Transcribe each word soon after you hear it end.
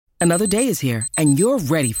Another day is here, and you're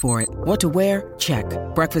ready for it. What to wear? Check.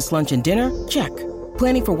 Breakfast, lunch, and dinner? Check.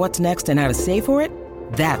 Planning for what's next and how to save for it?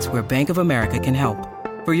 That's where Bank of America can help.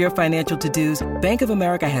 For your financial to-dos, Bank of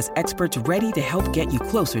America has experts ready to help get you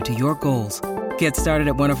closer to your goals. Get started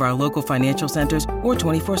at one of our local financial centers or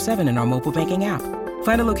 24/7 in our mobile banking app.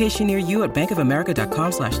 Find a location near you at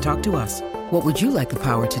bankofamerica.com/talktous. What would you like the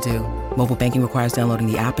power to do? Mobile banking requires downloading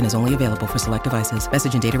the app and is only available for select devices.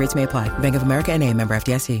 Message and data rates may apply. Bank of America N.A., member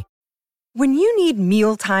FDIC. When you need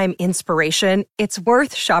mealtime inspiration, it's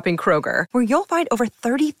worth shopping Kroger, where you'll find over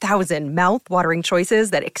 30,000 mouth-watering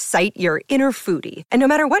choices that excite your inner foodie. And no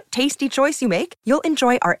matter what tasty choice you make, you'll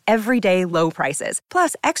enjoy our everyday low prices,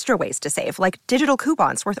 plus extra ways to save, like digital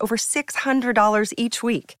coupons worth over $600 each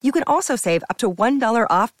week. You can also save up to $1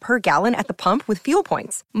 off per gallon at the pump with fuel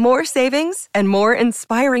points. More savings and more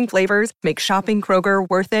inspiring flavors make shopping Kroger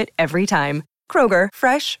worth it every time. Kroger,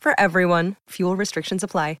 fresh for everyone. Fuel restrictions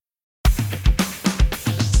apply.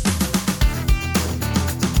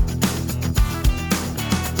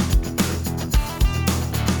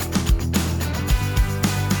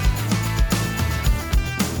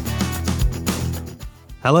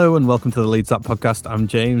 Hello and welcome to the Leeds Up podcast. I'm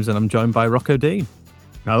James and I'm joined by Rocco Dean.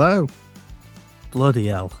 Hello. Bloody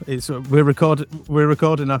hell! We're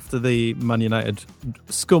recording after the Man United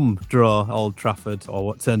scum draw, Old Trafford, or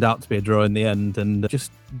what turned out to be a draw in the end. And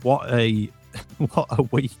just what a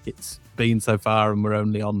week it's been so far, and we're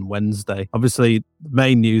only on Wednesday. Obviously, the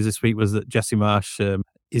main news this week was that Jesse Marsch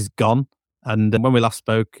is gone, and when we last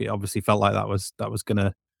spoke, it obviously felt like that was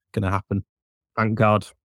gonna happen. Thank God.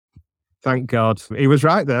 Thank God. He was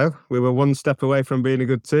right, though. We were one step away from being a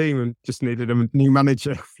good team and just needed a new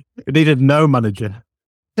manager. We needed no manager.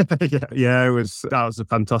 Yeah, that was a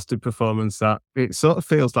fantastic performance. That it sort of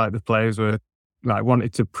feels like the players were like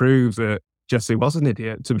wanted to prove that Jesse was an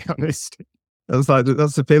idiot, to be honest. That's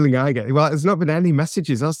the feeling I get. Well, there's not been any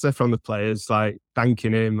messages, has there, from the players like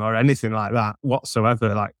thanking him or anything like that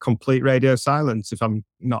whatsoever. Like complete radio silence, if I'm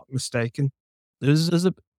not mistaken. There's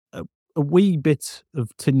a wee bit of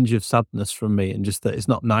tinge of sadness from me, and just that it's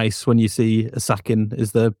not nice when you see a sacking,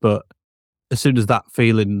 is there? But as soon as that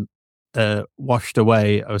feeling washed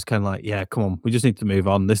away, I was kind of like, yeah, come on, we just need to move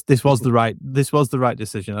on. This was the right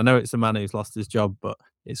decision. I know it's a man who's lost his job, but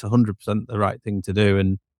it's 100% the right thing to do.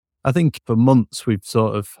 And I think for months we've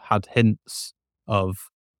sort of had hints of,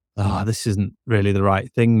 this isn't really the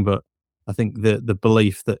right thing, but I think the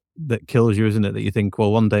belief that kills you, isn't it? That you think,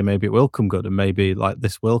 well, one day maybe it will come good and maybe like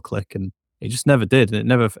this will click, and it just never did, and it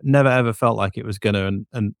never ever felt like it was gonna.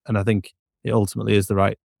 And I think it ultimately is the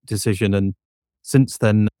right decision. And since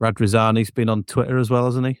then, Radrizzani's been on Twitter as well,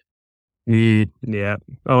 hasn't he? Yeah,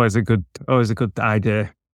 always a good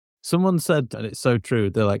idea. Someone said, and it's so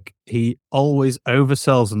true, they're like, he always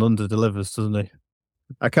oversells and underdelivers, doesn't he?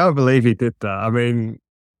 I can't believe he did that. I mean,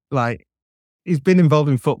 like, he's been involved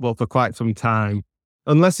in football for quite some time.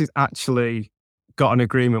 Unless he's actually got an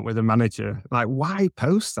agreement with a manager, like, why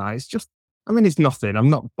post that? It's just, I mean, it's nothing.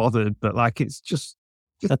 I'm not bothered, but like, it's just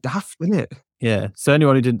daft, isn't it? Yeah. So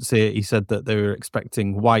anyone who didn't see it, he said that they were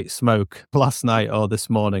expecting white smoke last night or this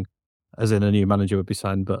morning, as in a new manager would be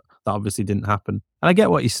signed, but that obviously didn't happen. And I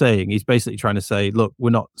get what he's saying. He's basically trying to say, look,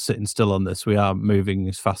 we're not sitting still on this. We are moving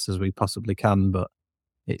as fast as we possibly can, but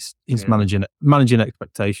it's managing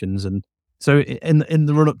expectations. And so in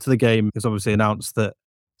the run up to the game, it's obviously announced that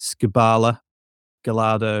Skubala,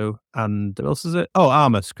 Gallardo, and who else is it?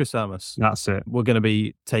 Oh, Chris Armas. That's it. We're going to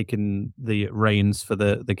be taking the reins for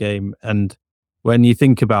the game. And when you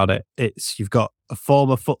think about it, you've got a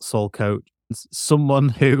former futsal coach, someone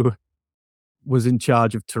who was in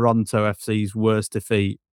charge of Toronto FC's worst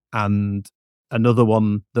defeat, and another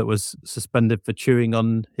one that was suspended for chewing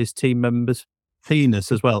on his team member's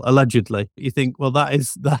penis as well, allegedly. You think, well, that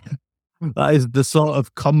is the sort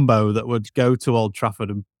of combo that would go to Old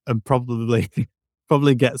Trafford and probably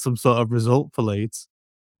get some sort of result for Leeds.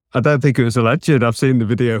 I don't think it was alleged. I've seen the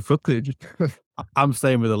video footage. I'm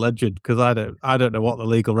staying with alleged because I don't know what the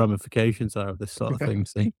legal ramifications are of this sort of thing.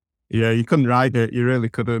 See? Yeah, you couldn't write it. You really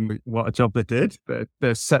couldn't. What a job they did.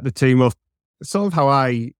 They set the team up sort of how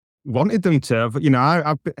I wanted them to. But, you know,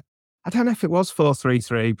 I don't know if it was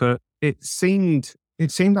 4-3-3, but it seemed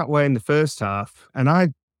that way in the first half.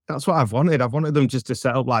 And that's what I've wanted. I've wanted them just to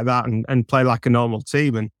set up like that and play like a normal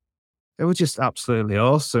team. And they were just absolutely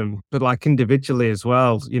awesome. But like individually as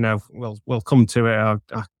well, you know, we'll come to it.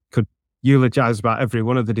 I could eulogize about every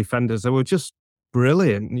one of the defenders. They were just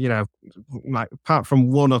brilliant, you know, like apart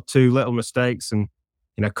from one or two little mistakes. And,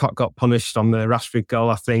 you know, Koch got punished on the Rashford goal,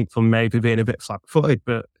 I think, for maybe being a bit flat-footed.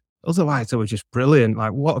 But otherwise, they were just brilliant.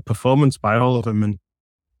 Like, what a performance by all of them. And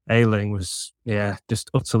Ayling was,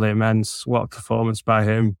 just utterly immense. What a performance by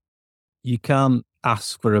him. You can't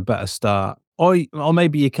ask for a better start. Or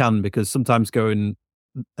maybe you can, because sometimes going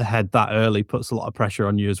ahead that early puts a lot of pressure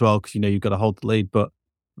on you as well, because you've got to hold the lead. But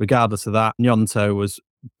regardless of that, Gnonto was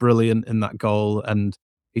brilliant in that goal, and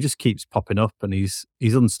he just keeps popping up, and he's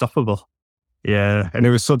unstoppable. Yeah, and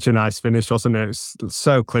it was such a nice finish, wasn't it? It's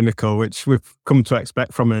so clinical, which we've come to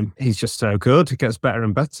expect from him. He's just so good. It gets better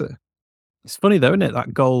and better. It's funny though, isn't it?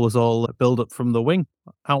 That goal was all build up from the wing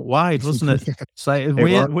out wide, wasn't it? So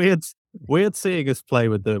weird seeing us play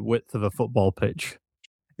with the width of a football pitch.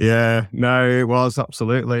 Yeah, no, it was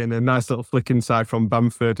absolutely. And a nice little flick inside from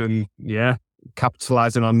Bamford, and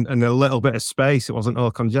capitalising on and a little bit of space. It wasn't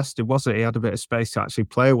all congested, was it? He had a bit of space to actually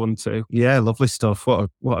play 1-2. Yeah, lovely stuff. What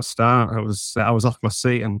a start. I was off my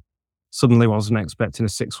seat and suddenly wasn't expecting a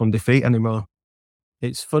 6-1 defeat anymore.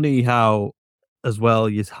 It's funny how, as well,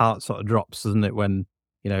 your heart sort of drops, doesn't it, when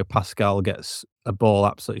Pascal gets a ball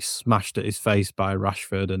absolutely smashed at his face by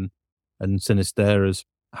Rashford, and Sinistera's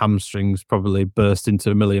hamstrings probably burst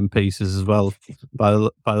into a million pieces as well by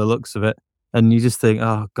the looks of it. And you just think,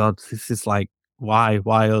 oh God, this is like, why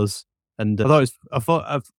us? And I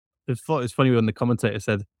thought it was funny when the commentator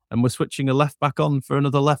said, and we're switching a left back on for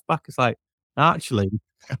another left back. It's like, actually,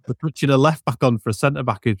 we're switching a left back on for a centre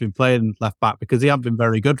back who's been playing left back, because he hasn't been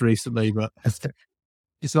very good recently. But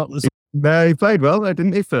it's not the. No, he played well there,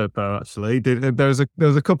 didn't he, Firpo, actually? There was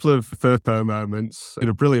a couple of Firpo moments. He had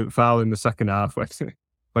a brilliant foul in the second half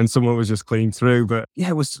when someone was just clean through. But yeah,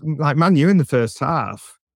 it was like Man U in the first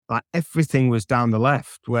half. Like everything was down the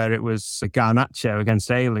left, where it was Garnacho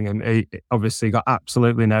against Ayling, and he obviously got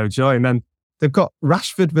absolutely no joy. And then they've got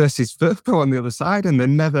Rashford versus Firpo on the other side, and they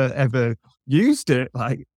never ever used it.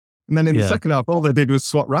 And then in the second half, all they did was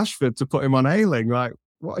swap Rashford to put him on Ayling. Like,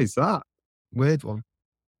 what is that? Weird one.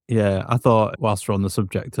 Yeah, I thought, whilst we're on the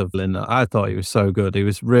subject of Lin, I thought he was so good. He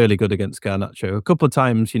was really good against Garnacho. A couple of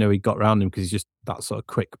times, he got around him because he's just that sort of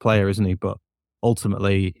quick player, isn't he? But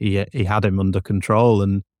ultimately, he had him under control,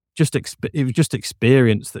 and it was just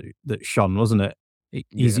experience that shone, wasn't it?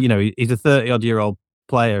 He's he's a 30-odd-year-old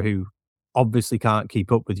player who obviously can't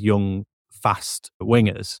keep up with young, fast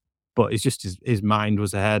wingers, but it's just his mind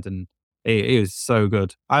was ahead, and he was so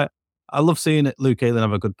good. I love seeing Luke Ayling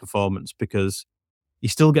have a good performance, because he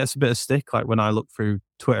still gets a bit of stick. Like when I look through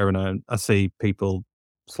Twitter and I see people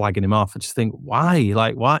slagging him off, I just think, why?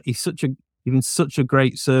 Like, why? He's been such a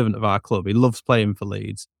great servant of our club. He loves playing for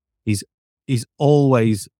Leeds. He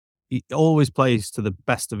always plays to the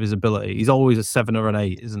best of his ability. He's always a 7 or an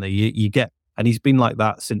 8, isn't he? And he's been like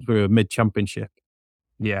that since we were mid-championship.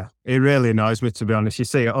 Yeah, it really annoys me, to be honest. You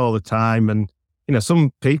see it all the time, and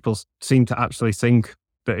some people seem to actually think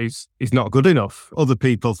that he's not good enough. Other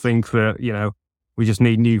people think that we just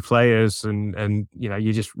need new players, and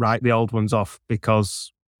you just write the old ones off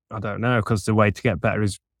because the way to get better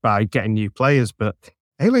is by getting new players. But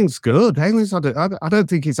Ayling's good. Ayling's I don't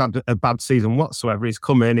think he's had a bad season whatsoever. He's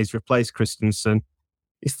come in, he's replaced Christensen.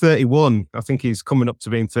 He's 31. I think he's coming up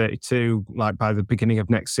to being 32, like by the beginning of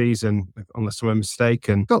next season, unless I'm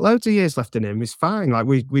mistaken. Got loads of years left in him. He's fine. Like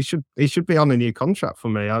he should be on a new contract for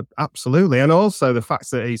me. Absolutely. And also the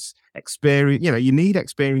fact that he's experienced. You need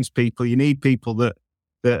experienced people. You need people that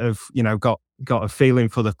have got a feeling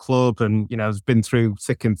for the club, and has been through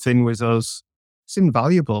thick and thin with us. It's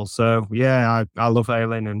invaluable. So yeah, I love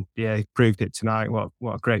Ayling, and yeah, he proved it tonight. What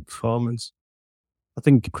a great performance. I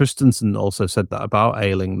think Christensen also said that about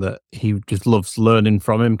Ayling, that he just loves learning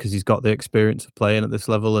from him because he's got the experience of playing at this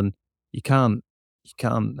level, and you can't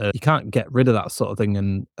get rid of that sort of thing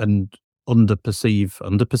and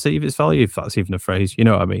underperceive its value, if that's even a phrase. You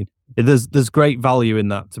know what I mean? There's great value in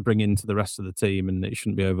that to bring into the rest of the team, and it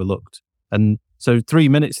shouldn't be overlooked. And so 3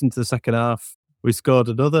 minutes into the second half, we scored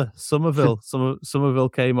another. Somerville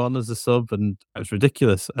came on as a sub, and it was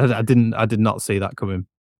ridiculous. I did not see that coming.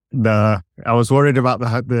 Nah, I was worried about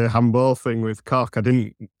the handball thing with Koch. I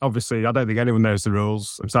don't think anyone knows the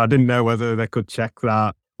rules, so I didn't know whether they could check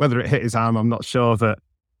that, whether it hit his arm. I'm not sure that.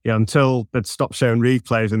 Yeah, until they'd stopped showing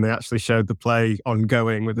replays and they actually showed the play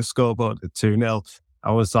ongoing with the scoreboard at 2-0.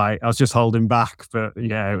 I was just holding back, but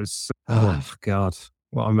yeah, it was. Oh God,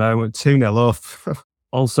 what a moment! 2-0 up.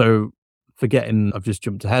 Also, forgetting, I've just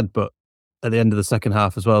jumped ahead, but at the end of the second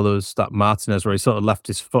half as well, there was that Martinez where he sort of left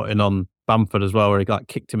his foot in on Bamford as well, where he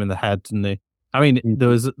kicked him in the head, and there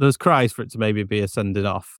was cries for it to maybe be a sending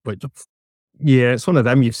off, which yeah, it's one of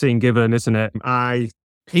them you've seen given, isn't it?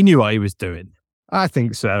 He knew what he was doing. I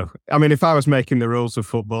think so. I mean, if I was making the rules of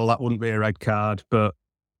football, that wouldn't be a red card, but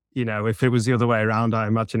if it was the other way around, I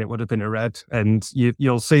imagine it would have been a red, and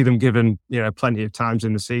you'll see them given plenty of times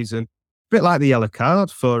in the season. bit like the yellow card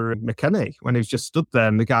for McKennie when he was just stood there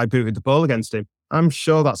and the guy booted the ball against him. I'm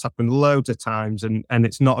sure that's happened loads of times and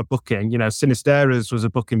it's not a booking. Sinisterra's was a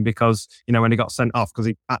booking because, when he got sent off because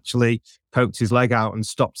he actually poked his leg out and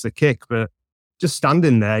stops the kick. But just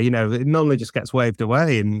standing there, it normally just gets waved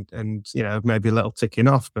away and maybe a little ticking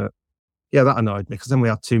off. But yeah, that annoyed me because then we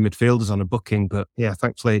had two midfielders on a booking. But yeah,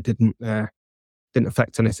 thankfully it didn't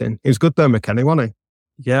affect anything. He was good though, McKennie, wasn't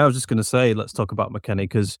he? Yeah, I was just going to say, let's talk about McKennie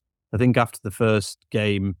because I think after the first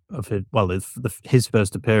game of his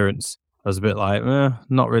first appearance, I was a bit like,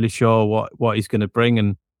 not really sure what he's going to bring.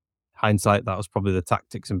 And hindsight, that was probably the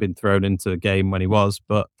tactics and been thrown into the game when he was.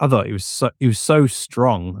 But I thought he was so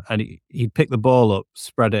strong, and he'd pick the ball up,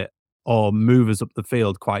 spread it, or move us up the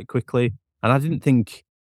field quite quickly. And I didn't think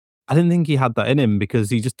he had that in him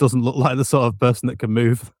because he just doesn't look like the sort of person that can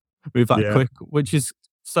move that quick, which is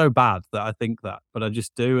so bad that I think that, but I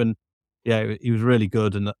just do. And yeah, he was really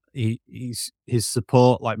good, and his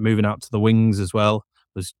support, like moving out to the wings as well,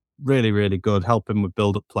 was really, really good, helping with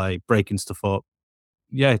build-up play, breaking stuff up.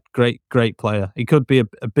 Yeah, great player. He could be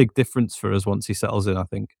a big difference for us once he settles in, I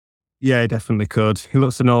think. Yeah, he definitely could. He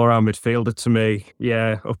looks an all-around midfielder to me.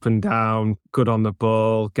 Yeah, up and down, good on the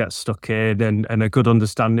ball, gets stuck in, and a good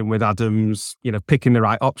understanding with Adams, picking the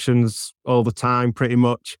right options all the time, pretty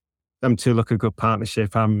much. Them two look a good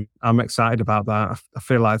partnership. I'm excited about that. I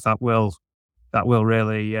feel like that will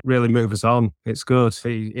really move us on. It's good.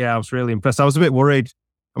 I was really impressed. I was a bit worried.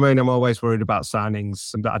 I mean, I'm always worried about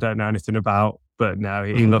signings that I don't know anything about, but no,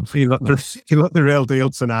 he looked the real deal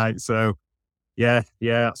tonight. So yeah,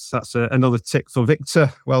 that's another tick for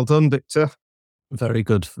Victor. Well done, Victor. Very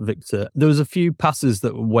good, Victor. There was a few passes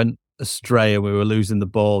that went astray and we were losing the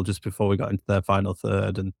ball just before we got into their final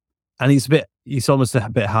third, and he's almost a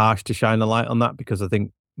bit harsh to shine a light on that because I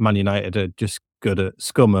think Man United are just good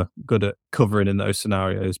at covering in those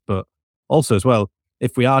scenarios, but also as well,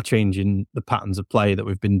 if we are changing the patterns of play that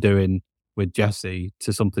we've been doing with Jesse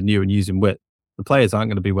to something new and using width, the players aren't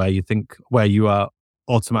going to be where you are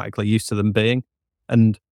automatically used to them being.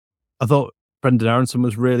 And I thought Brendan Aronson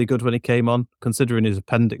was really good when he came on, considering his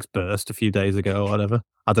appendix burst a few days ago or whatever.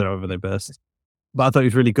 I don't know whether they burst. But I thought he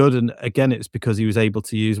was really good. And again, it's because he was able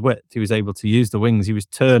to use width. He was able to use the wings. He was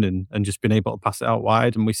turning and just being able to pass it out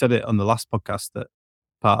wide. And we said it on the last podcast that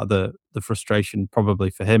part of the frustration probably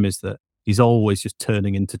for him is that he's always just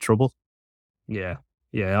turning into trouble. Yeah,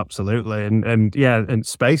 absolutely. And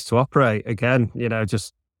space to operate again,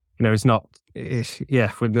 it's not,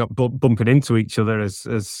 we're not bumping into each other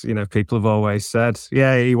as people have always said.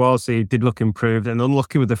 Yeah, he did look improved and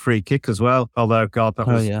unlucky with the free kick as well. Although, God,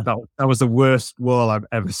 that was the worst wall I've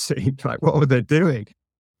ever seen. Like, what were they doing? It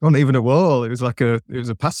wasn't even a wall. It was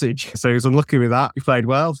a passage. So he was unlucky with that. He played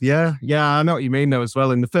well. Yeah, I know what you mean though as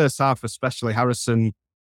well. In the first half, especially Harrison,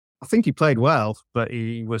 I think he played well, but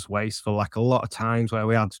he was wasteful. Like a lot of times where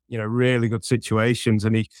we had, really good situations,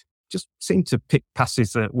 and he just seemed to pick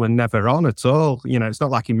passes that were never on at all. It's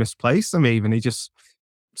not like he misplaced them even. He just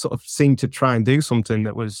sort of seemed to try and do something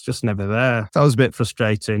that was just never there. That was a bit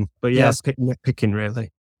frustrating. But yeah, picking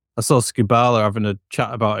really. I saw Skubala having a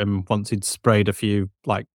chat about him once he'd sprayed a few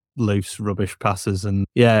like loose rubbish passes, and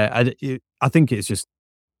yeah, I think it's just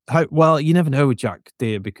you never know with Jack,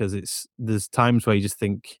 dear, because there's times where you just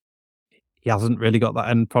think he hasn't really got that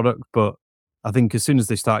end product, but I think as soon as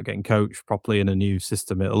they start getting coached properly in a new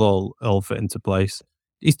system, it'll all fit into place.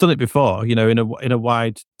 He's done it before, in a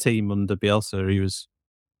wide team under Bielsa.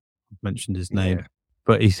 I've mentioned his name,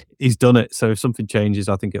 but he's done it. So if something changes,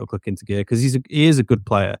 I think it'll click into gear because he is a good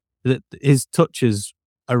player. His touches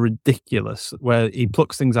are ridiculous, where he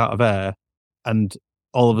plucks things out of air, and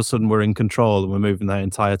all of a sudden we're in control and we're moving their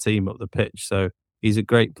entire team up the pitch. So he's a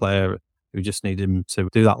great player. We just need him to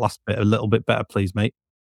do that last bit a little bit better, please, mate.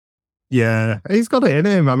 Yeah, he's got it in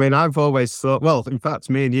him. I mean, I've always thought, well, in fact,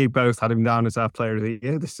 me and you both had him down as our player of the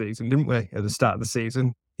year this season, didn't we? At the start of the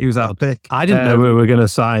season. He was our pick. I didn't know we were going to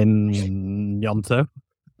sign Gnonto.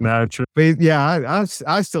 No, true. But yeah,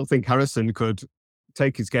 I still think Harrison could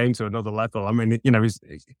take his game to another level. I mean,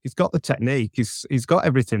 he's got the technique. He's got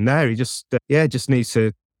everything there. He just needs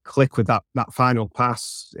to click with that final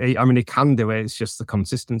pass. He can do it. It's just the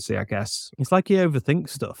consistency, I guess. It's like he overthinks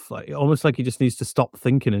stuff, like almost like he just needs to stop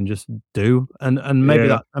thinking and just do. And maybe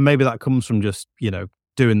that comes from just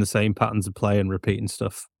doing the same patterns of play and repeating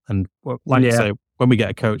stuff. And you say, when we get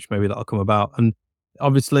a coach, maybe that'll come about. And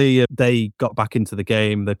obviously, they got back into the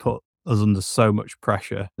game. They put us under so much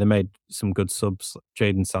pressure. They made some good subs,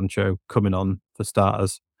 Jadon Sancho coming on for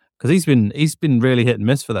starters, because he's been really hit and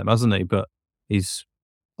miss for them, hasn't he? But he's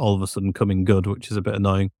all of a sudden coming good, which is a bit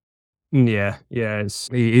annoying. Yeah, yeah.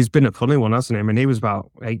 He's been a funny one, hasn't he? I mean, he was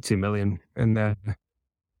about 80 million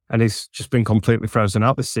and he's just been completely frozen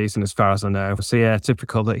out this season, as far as I know. So yeah,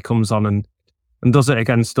 typical that he comes on and does it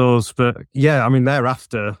against us. But yeah, I mean,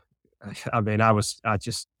 thereafter, I mean, I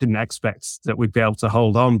just didn't expect that we'd be able to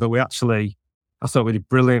hold on, but I thought we did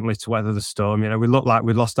brilliantly to weather the storm. You know, we looked like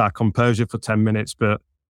we'd lost our composure for 10 minutes, but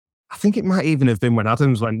I think it might even have been when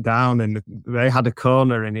Adams went down and they had a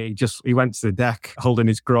corner and he went to the deck holding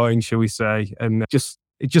his groin, shall we say, and it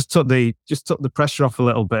just took the pressure off a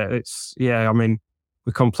little bit. I mean,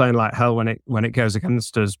 we complain like hell when it goes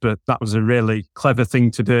against us, but that was a really clever thing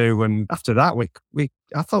to do. And after that,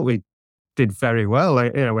 I thought we did very well.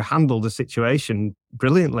 We handled the situation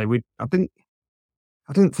brilliantly. I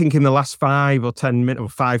didn't think in the last 5 or 10 minutes or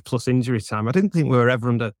 5+ injury time, I didn't think we were ever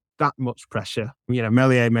under that much pressure. You know,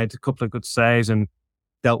 Meslier made a couple of good saves and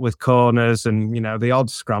dealt with corners and, you know, the odd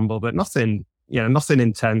scramble, but nothing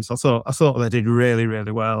intense. I thought they did really,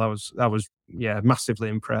 really well. I was massively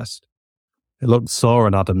impressed. It looked sore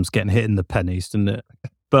on Adams getting hit in the pennies, didn't it?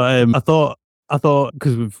 But I thought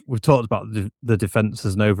because we've talked about the defence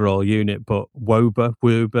as an overall unit, but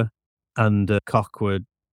Wöber and Koch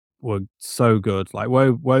were so good. Like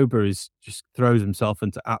Wöber just throws himself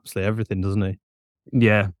into absolutely everything, doesn't he?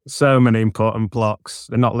 Yeah, so many important blocks,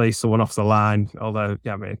 and not least the one off the line. Although,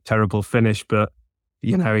 yeah, I mean, terrible finish, but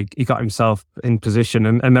you know, he got himself in position,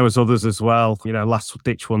 and there was others as well. You know, last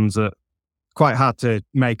ditch ones that quite hard to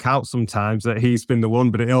make out sometimes that he's been the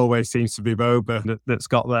one, but it always seems to be Wöber that's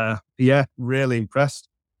got there. Yeah, really impressed.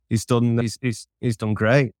 He's done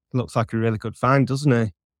great. Looks like a really good find, doesn't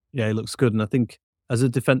he? Yeah, he looks good, and I think as a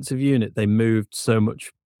defensive unit, they moved so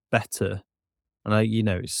much better. And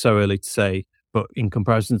it's so early to say, but in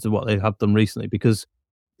comparison to what they have done recently, because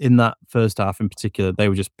in that first half in particular, they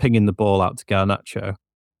were just pinging the ball out to Garnacho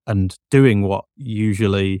and doing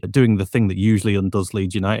the thing that usually undoes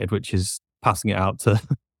Leeds United, which is passing it out to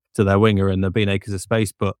their winger and there being acres of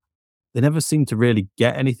space. But they never seemed to really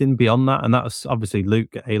get anything beyond that. And that was obviously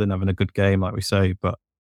Luke Ayling having a good game, like we say, but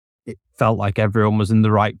it felt like everyone was in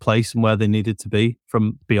the right place and where they needed to be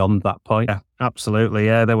from beyond that point. Yeah, absolutely.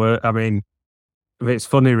 Yeah, there were, I mean, it's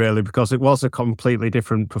funny really because it was a completely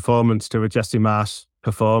different performance to a Jesse Marsch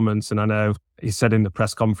performance. And I know he said in the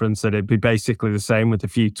press conference that it'd be basically the same with a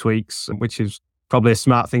few tweaks, which is probably a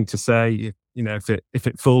smart thing to say, you know, if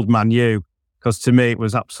it fooled Man U, because to me it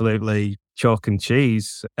was absolutely chalk and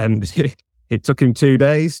cheese. And it took him 2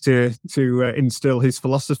 days to instill his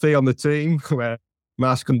philosophy on the team, where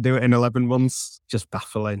Marsch couldn't do it in 11 months. Just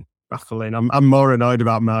baffling. I'm more annoyed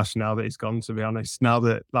about Marsch now that he's gone, to be honest. Now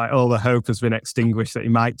that like all the hope has been extinguished that he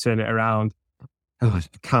might turn it around. Oh, I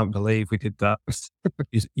can't believe we did that.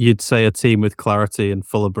 You'd say a team with clarity and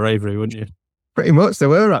full of bravery, wouldn't you? Pretty much they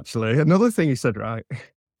were, actually. Another thing he said right.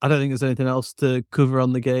 I don't think there's anything else to cover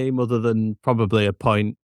on the game other than probably a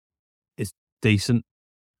point is decent.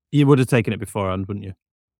 You would have taken it beforehand, wouldn't you?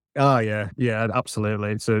 Oh yeah,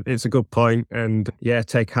 absolutely. It's a good point, and yeah,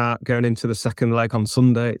 take heart going into the second leg on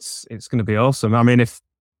Sunday. It's going to be awesome. I mean, if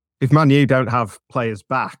Man U don't have players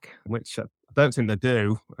back, which I don't think they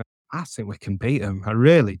do, I think we can beat them. I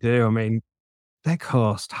really do. I mean,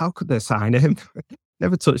 Weghorst, how could they sign him?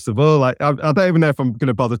 Never touched the ball. Like I don't even know if I'm going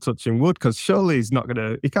to bother touching Wood, because surely he's not going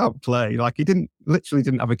to. He can't play. Like he literally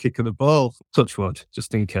didn't have a kick of the ball. Touch Wood,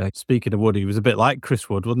 just in case. Speaking of Wood, he was a bit like Chris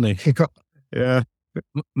Wood, wasn't he? Yeah.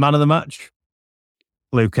 Man of the match,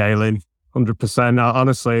 Luke Ayling, 100%.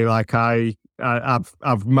 Honestly, like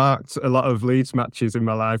I've marked a lot of Leeds matches in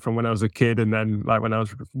my life from when I was a kid, and then like when I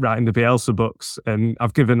was writing the Bielsa books, and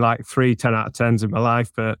I've given like 3 10 out of 10s in my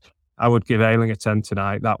life, but I would give Ayling a 10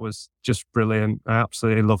 tonight. That was just brilliant. I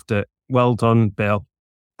absolutely loved it. Well done, Bill.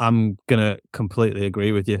 I'm gonna completely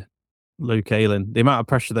agree with you, Luke Ayling. The amount of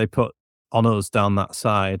pressure they put on us down that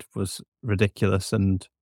side was ridiculous, and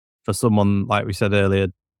for someone, like we said earlier,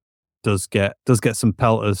 does get some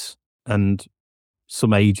pelters and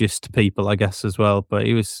some ageist people, I guess, as well. But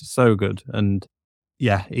he was so good. And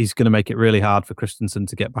yeah, he's going to make it really hard for Christensen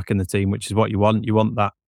to get back in the team, which is what you want. You want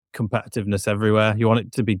that competitiveness everywhere. You want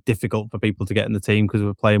it to be difficult for people to get in the team because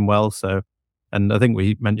we're playing well. So, and I think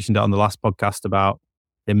we mentioned it on the last podcast about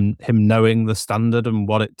him knowing the standard and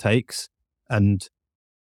what it takes. And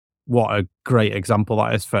what a great example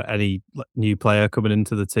that is for any new player coming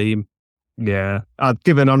into the team. Yeah, I'd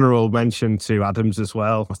give an honourable mention to Adams as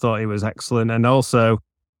well. I thought he was excellent. And also,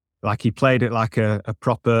 like, he played it like a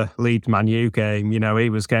proper Leeds Man U game. You know, he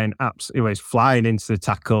was getting he was flying into the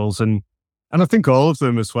tackles. And I think all of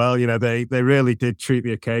them as well, you know, they really did treat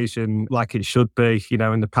the occasion like it should be. You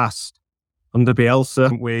know, in the past, under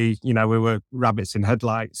Bielsa. We were rabbits in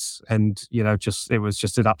headlights, and it was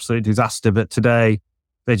just an absolute disaster. But today,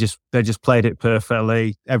 they just played it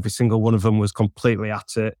perfectly. Every single one of them was completely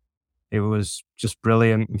at it. It was just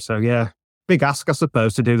brilliant. And so yeah, big ask, I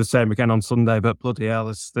suppose, to do the same again on Sunday. But bloody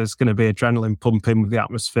hell, there's going to be adrenaline pumping with the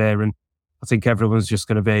atmosphere, and I think everyone's just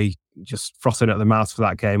going to be just frothing at the mouth for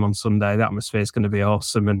that game on Sunday. The atmosphere is going to be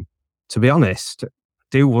awesome. And to be honest, I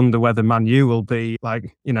do wonder whether Man U will be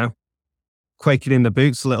quaking in the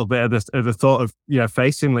boots a little bit at the thought of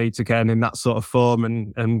facing Leeds again in that sort of form,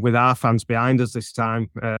 and with our fans behind us this time.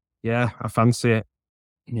 I fancy it.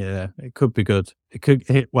 Yeah, it could be good. It could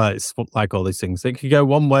it's like all these things. It could go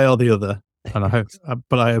one way or the other, and I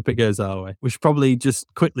hope it goes our way. We should probably just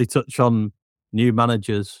quickly touch on new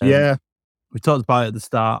managers. We talked about it at the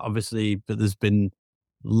start, obviously, but there's been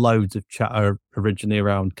loads of chatter originally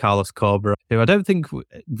around Carlos Corberán, who I don't think,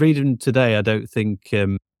 reading today, I don't think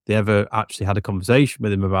they ever actually had a conversation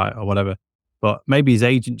with him about it or whatever. But maybe his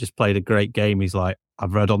agent just played a great game. He's like,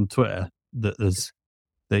 I've read on Twitter that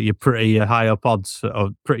you're pretty high up odds or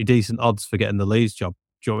pretty decent odds for getting the Leeds job.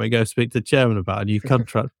 Do you want me to go speak to the chairman about a new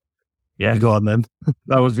contract? Yeah, go on then.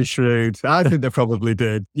 That would be shrewd. I think they probably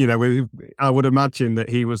did. I would imagine that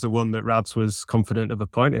he was the one that Rads was confident of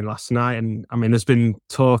appointing last night. And I mean, there's been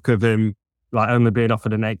talk of him only being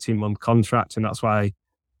offered an 18-month contract, and that's why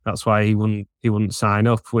he wouldn't sign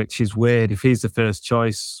up, which is weird. If he's the first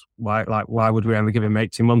choice, why would we only give him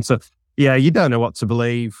 18 months? So, yeah, you don't know what to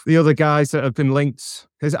believe. The other guys that have been linked,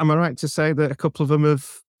 am I right to say that a couple of them have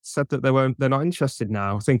said that they're not interested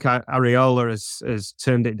now? I think Areola has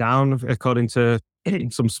turned it down, according to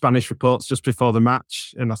some Spanish reports just before the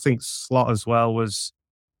match, and I think Slot as well was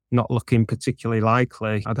not looking particularly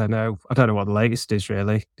likely. I don't know what the latest is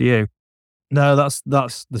really. Do you? No, that's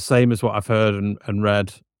the same as what I've heard and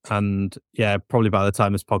read. And yeah, probably by the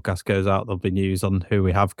time this podcast goes out, there'll be news on who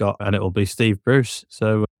we have got, and it will be Steve Bruce.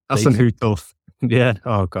 So that's an who tough. Yeah.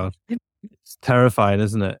 Oh God, it's terrifying,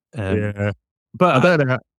 isn't it? Yeah. But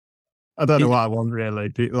I don't know what I want really.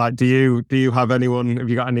 Do you have anyone? Have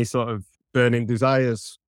you got any sort of burning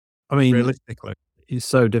desires? I mean, realistically, it's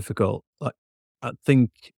so difficult. Like, I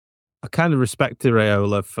think I kind of respect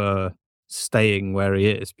Areola for staying where he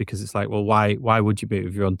is, because it's like, well, why would you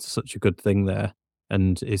move? You're on to such a good thing there,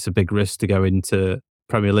 and it's a big risk to go into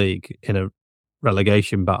Premier League in a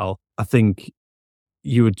relegation battle. I think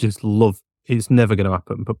you would just love. It's never going to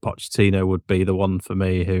happen, but Pochettino would be the one for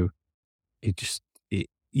me who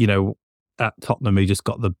at Tottenham, he just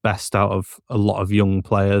got the best out of a lot of young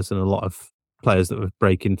players and a lot of players that were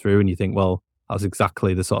breaking through. And you think, well, that's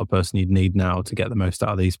exactly the sort of person you'd need now to get the most out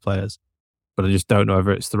of these players. But I just don't know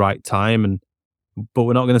whether it's the right time. But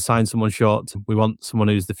we're not going to sign someone short. We want someone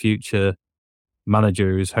who's the future manager,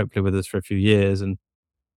 who's hopefully with us for a few years. And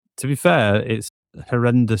to be fair, it's a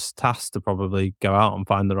horrendous task to probably go out and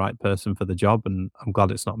find the right person for the job. And I'm glad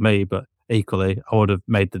it's not me, but equally, I would have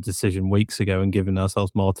made the decision weeks ago and given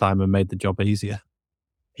ourselves more time and made the job easier.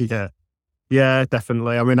 Yeah,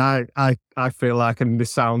 definitely. I mean, I feel like, and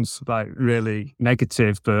this sounds like really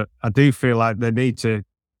negative, but I do feel like they need to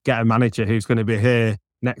get a manager who's going to be here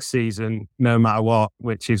next season, no matter what,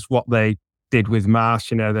 which is what they did with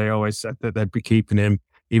Marsh. They always said that they'd be keeping him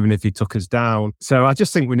even if he took us down. So I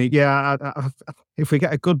just think we need, if we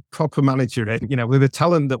get a good, proper manager in, with the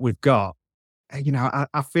talent that we've got,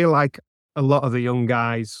 I feel like a lot of the young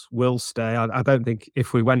guys will stay. I don't think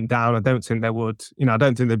if we went down, I don't think there would, I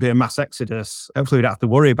don't think there'd be a mass exodus. Hopefully we don't have to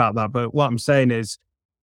worry about that. But what I'm saying is,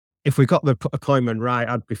 if we got the appointment right,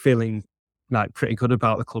 I'd be feeling like pretty good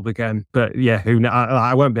about the club again. But yeah,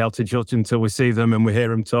 I won't be able to judge until we see them and we hear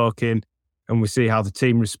them talking and we see how the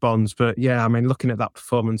team responds. But yeah, I mean, looking at that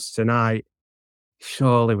performance tonight,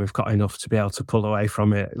 surely we've got enough to be able to pull away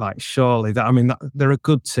from it. Like, surely they're a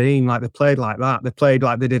good team. Like, they played like that. They played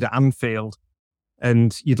like they did at Anfield.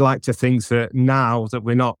 And you'd like to think that now that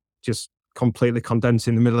we're not just completely condensed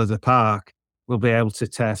in the middle of the park, we'll be able to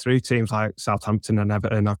tear through teams like Southampton and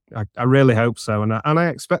Everton. I really hope so. And I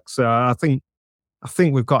expect so. I think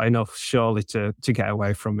we've got enough, surely, to get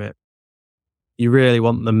away from it. You really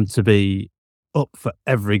want them to be up for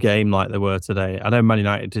every game like they were today. I know Man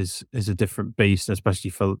United is a different beast, and especially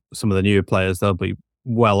for some of the newer players, they'll be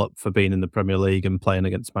well up for being in the Premier League and playing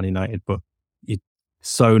against Man United. But you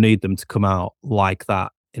so need them to come out like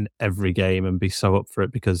that in every game and be so up for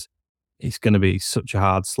it, because it's going to be such a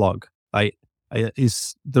hard slog. There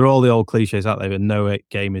are all the old cliches out there, but no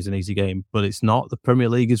game is an easy game. But it's not. The Premier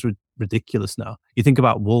League is ridiculous now. You think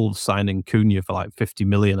about Wolves signing Cunha for like 50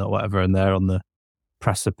 million or whatever, and they're on the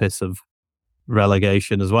precipice of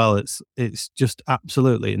relegation as well. It's just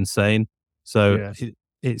absolutely insane. So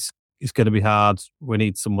it's it's going to be hard. We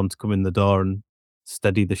need someone to come in the door and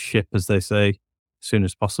steady the ship, as they say, as soon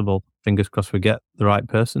as possible. Fingers crossed we get the right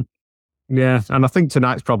person. Yeah, and I think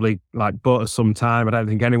tonight's probably bought us some time. I don't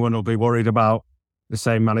think anyone will be worried about the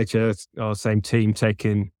same manager or same team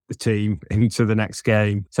taking the team into the next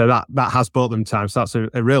game. So that has bought them time. So that's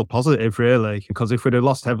a real positive, really, because if we'd have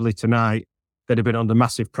lost heavily tonight, they'd have been under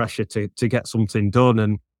massive pressure to get something done.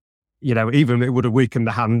 And, even it would have weakened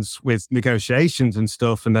the hands with negotiations and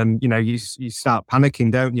stuff. And then, you start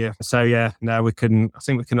panicking, don't you? So, yeah, no, I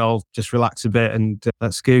think we can all just relax a bit and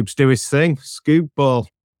let Scoobs do his thing. Scoob ball.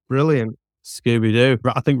 Brilliant. Scooby-Doo.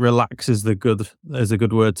 I think relax is a good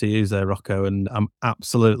word to use there, Rocco, and I'm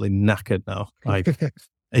absolutely knackered now.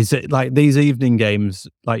 Is it like these evening games,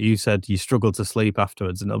 like you said, you struggle to sleep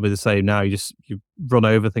afterwards, and it'll be the same now. You run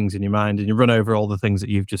over things in your mind, and you run over all the things that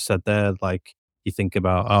you've just said there. Like you think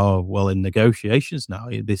about, oh, well, in negotiations now,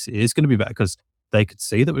 this is going to be better because they could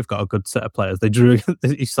see that we've got a good set of players. They drew.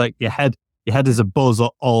 It's like your head is a buzz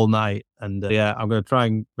all night, and I'm going to try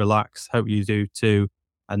and relax. Hope you do too.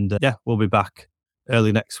 And we'll be back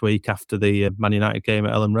early next week after the Man United game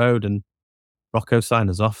at Ellen Road. And Rocco, sign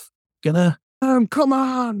us off. Come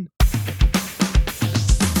on.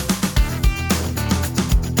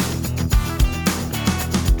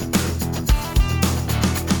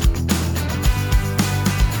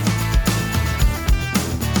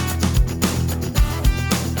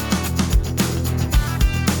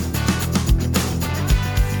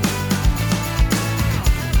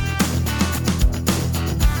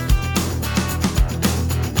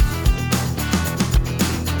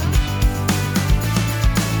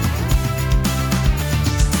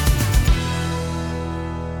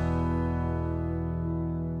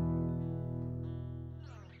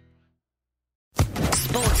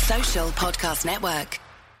 Podcast Network.